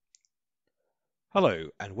Hello,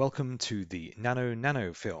 and welcome to the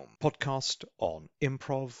Nano Film podcast on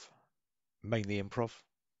improv, mainly improv,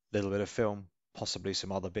 a little bit of film, possibly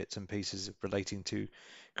some other bits and pieces relating to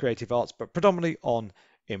creative arts, but predominantly on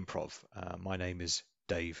improv. My name is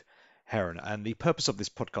Dave Heron, and the purpose of this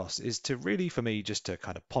podcast is to really, for me, just to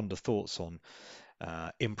kind of ponder thoughts on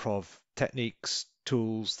improv techniques,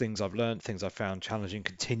 tools, things I've learned, things I've found challenging,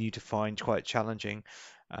 continue to find quite challenging.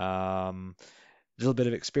 Little bit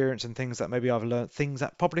of experience and things that maybe I've learned, things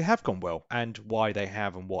that probably have gone well, and why they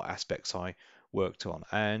have, and what aspects I worked on.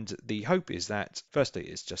 And the hope is that, firstly,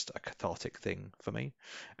 it's just a cathartic thing for me,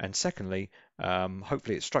 and secondly,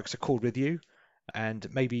 hopefully it strikes a chord with you, and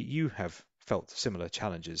maybe you have felt similar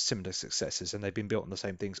challenges, similar successes, and they've been built on the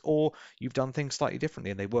same things, or you've done things slightly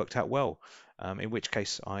differently and they worked out well. In which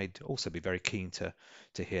case, I'd also be very keen to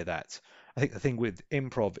hear that. I think the thing with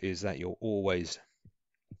improv is that you're always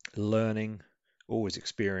learning, always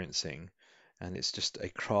experiencing, and it's just a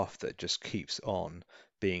craft that just keeps on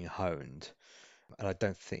being honed. And I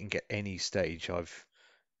don't think at any stage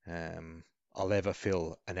um, I'll ever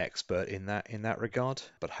feel an expert in that regard,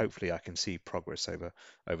 but hopefully I can see progress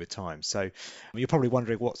over time. So you're probably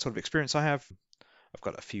wondering what sort of experience I have. I've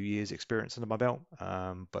got a few years experience under my belt,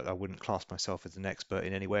 but I wouldn't class myself as an expert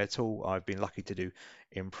in any way at all. I've been lucky to do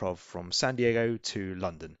improv from San Diego to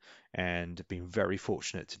London and been very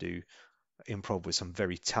fortunate to do improv with some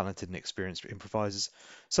very talented and experienced improvisers.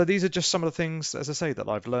 So these are just some of the things, as I say, that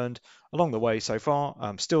I've learned along the way so far.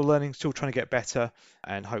 I'm still learning, still trying to get better,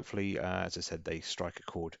 and hopefully, as I said, they strike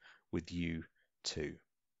a chord with you too.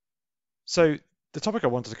 So the topic I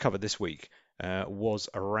wanted to cover this week was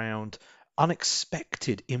around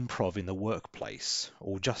unexpected improv in the workplace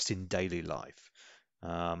or just in daily life.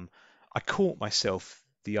 Um, I caught myself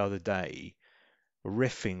the other day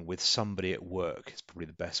riffing with somebody at work is probably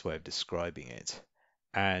the best way of describing it.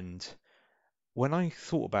 And when I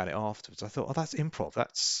thought about it afterwards, I thought, oh, that's improv.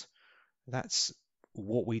 That's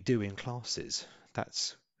what we do in classes.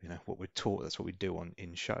 That's what we're taught. That's what we do on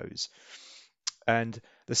in shows. And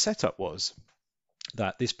the setup was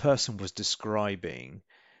that this person was describing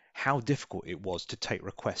how difficult it was to take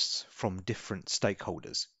requests from different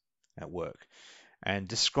stakeholders at work, and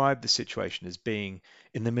described the situation as being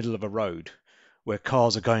in the middle of a road where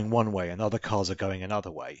cars are going one way and other cars are going another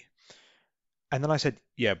way. And then I said,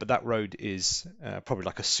 yeah, but that road is probably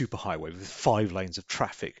like a superhighway with 5 lanes of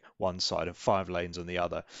traffic one side and 5 lanes on the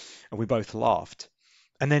other. And we both laughed.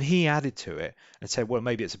 And then he added to it and said, well,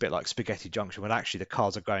 maybe it's a bit like Spaghetti Junction when actually the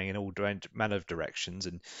cars are going in all manner of directions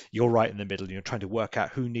and you're right in the middle and you're trying to work out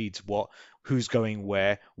who needs what, who's going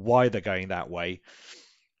where, why they're going that way.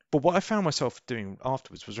 But what I found myself doing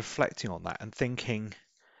afterwards was reflecting on that and thinking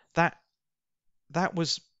that that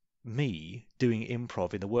was me doing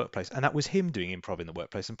improv in the workplace, and that was him doing improv in the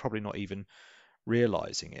workplace and probably not even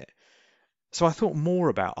realizing it. So I thought more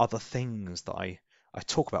about other things that I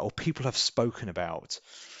talk about or people have spoken about,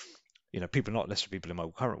 people, not necessarily people in my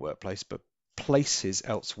current workplace, but places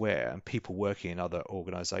elsewhere and people working in other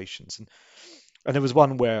organizations. And there was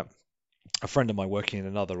one where a friend of mine working in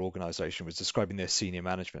another organization was describing their senior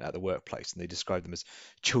management at the workplace, and they described them as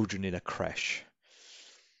children in a creche.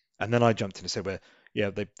 And then I jumped in and said, well,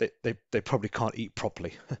 yeah, they probably can't eat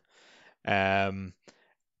properly. um,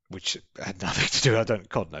 which had nothing to do. I don't,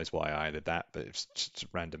 God knows why I added that, but it's just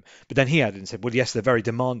random. But then he added and said, well, yes, they're very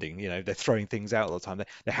demanding. They're throwing things out all the time.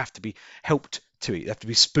 They have to be helped to eat. They have to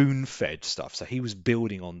be spoon-fed stuff. So he was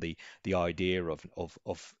building on the idea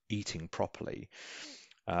of eating properly.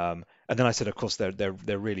 And then I said, of course, they're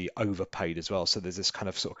really overpaid as well. So there's this kind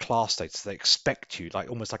of sort of class status. They expect you, like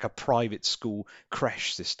almost like a private school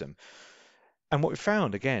creche system. And what we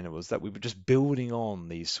found again was that we were just building on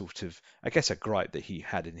these sort of, I guess, a gripe that he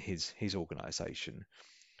had in his organization.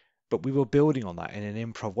 But we were building on that in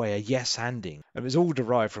an improv way, a yes-anding. It was all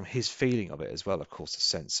derived from his feeling of it as well, of course, a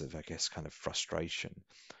sense of, I guess, kind of frustration.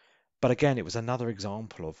 But again, it was another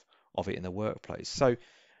example of it in the workplace. So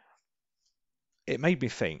it made me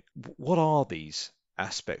think, what are these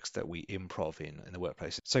aspects that we improv in the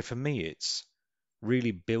workplace? So for me, it's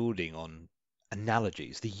really building on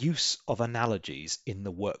analogies. The use of analogies in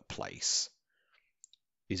the workplace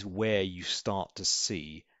is where you start to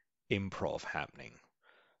see improv happening.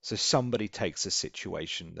 So somebody takes a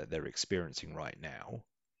situation that they're experiencing right now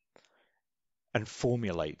and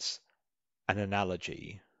formulates an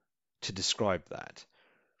analogy to describe that.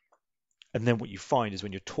 And then what you find is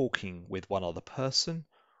when you're talking with one other person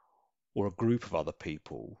or a group of other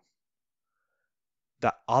people,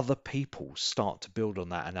 that other people start to build on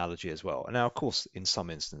that analogy as well. And now, of course, in some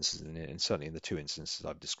instances, and certainly in the two instances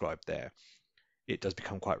I've described there, it does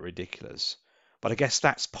become quite ridiculous. But I guess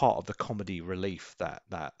that's part of the comedy relief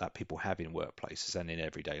that people have in workplaces and in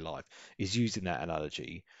everyday life, is using that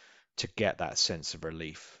analogy to get that sense of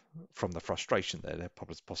relief from the frustration that they're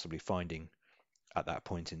possibly finding at that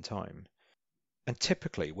point in time. And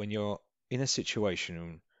typically, when you're in a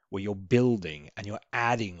situation where you're building and you're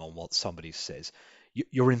adding on what somebody says,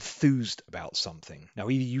 you're enthused about something. Now,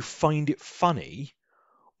 either you find it funny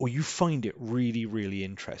or you find it really, really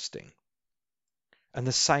interesting. And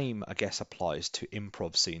the same, I guess, applies to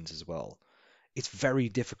improv scenes as well. It's very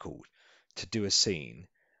difficult to do a scene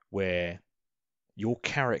where your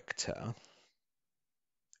character,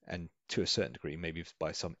 and to a certain degree, maybe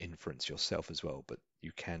by some inference yourself as well, but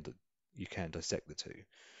you can dissect the two.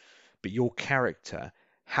 But your character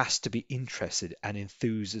has to be interested and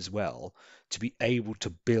enthused as well to be able to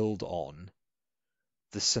build on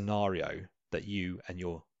the scenario that you and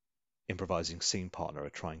your improvising scene partner are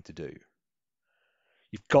trying to do.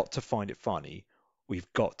 You've got to find it funny.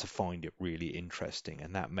 We've got to find it really interesting,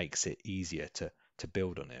 and that makes it easier to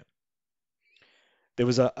build on it. There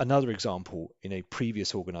was another example in a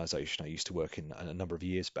previous organization I used to work in a number of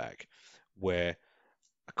years back, where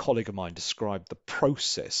a colleague of mine described the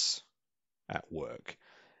process at work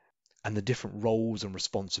and the different roles and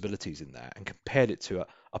responsibilities in that, and compared it to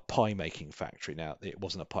a pie making factory. Now, it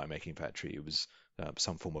wasn't a pie making factory, it was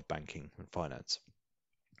some form of banking and finance,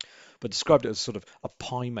 but described it as sort of a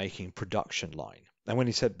pie making production line. And when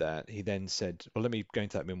he said that, he then said, well, let me go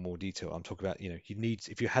into that in more detail. I'm talking about, you need,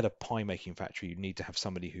 if you had a pie making factory, you need to have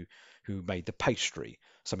somebody who made the pastry,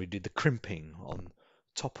 somebody who did the crimping on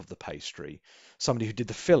top of the pastry, somebody who did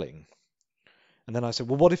the filling. And then I said,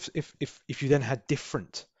 well, what if you then had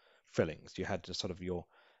different fillings? You had you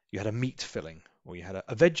had a meat filling, or you had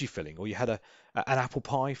a veggie filling, or you had an apple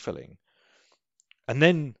pie filling. And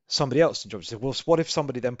then somebody else in job said, well, what if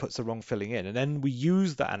somebody then puts the wrong filling in? And then we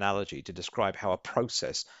use that analogy to describe how a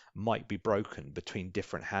process might be broken between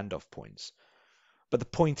different handoff points. But the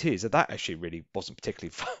point is that actually really wasn't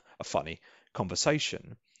particularly a funny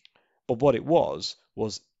conversation. But what it was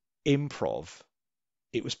improv.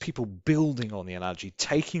 It was people building on the analogy,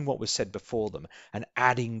 taking what was said before them and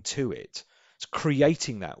adding to it, so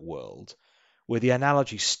creating that world where the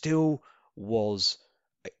analogy still was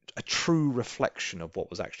a true reflection of what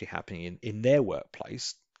was actually happening in their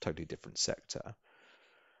workplace, totally different sector.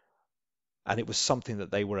 And it was something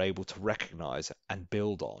that they were able to recognize and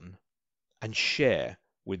build on and share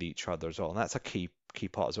with each other as well. And that's a key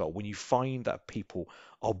part as well. When you find that people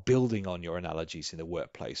are building on your analogies in the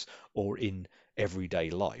workplace or in everyday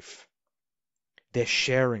life, they're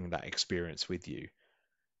sharing that experience with you.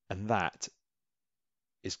 And that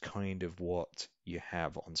is kind of what you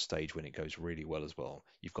have on stage when it goes really well as well.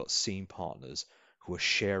 You've got scene partners who are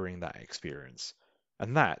sharing that experience.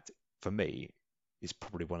 And that, for me, is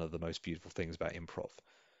probably one of the most beautiful things about improv.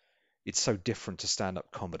 It's so different to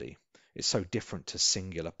stand-up comedy. It's so different to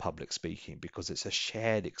singular public speaking because it's a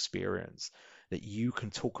shared experience that you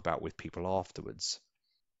can talk about with people afterwards.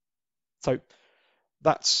 So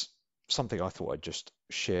that's something I thought I'd just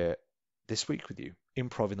share this week with you.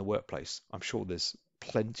 Improv in the workplace. I'm sure there's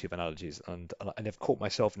plenty of analogies, and I've caught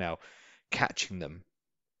myself now catching them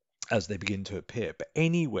as they begin to appear. But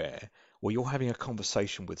anywhere where you're having a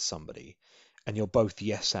conversation with somebody and you're both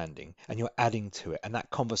yes-anding and you're adding to it, and that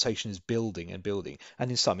conversation is building and building, and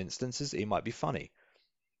in some instances it might be funny.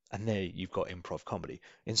 And there you've got improv comedy.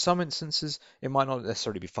 In some instances, it might not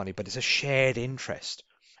necessarily be funny, but it's a shared interest.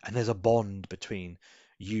 And there's a bond between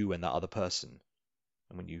you and that other person.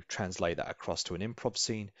 And when you translate that across to an improv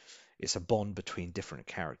scene, it's a bond between different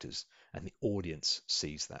characters, and the audience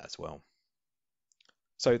sees that as well.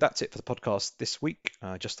 So that's it for the podcast this week.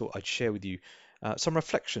 I just thought I'd share with you some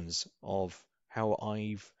reflections of how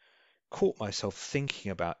I've caught myself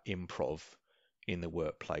thinking about improv in the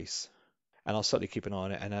workplace. And I'll certainly keep an eye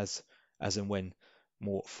on it. And as and when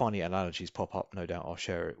more funny analogies pop up, no doubt I'll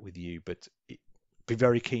share it with you. But be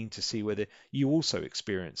very keen to see whether you also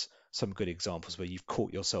experience some good examples where you've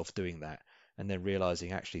caught yourself doing that and then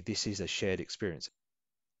realizing actually this is a shared experience.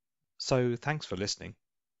 So thanks for listening.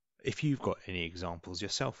 If you've got any examples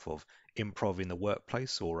yourself of improv in the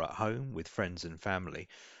workplace or at home with friends and family,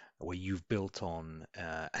 where you've built on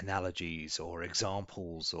analogies or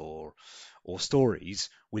examples or stories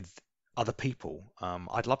with other people,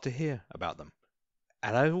 I'd love to hear about them.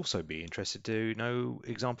 And I'd also be interested to know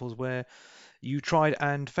examples where you tried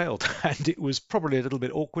and failed, and it was probably a little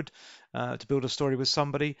bit awkward to build a story with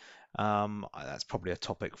somebody. That's probably a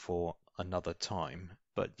topic for another time.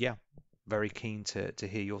 But yeah, very keen to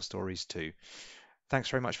hear your stories too. Thanks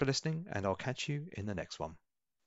very much for listening, and I'll catch you in the next one.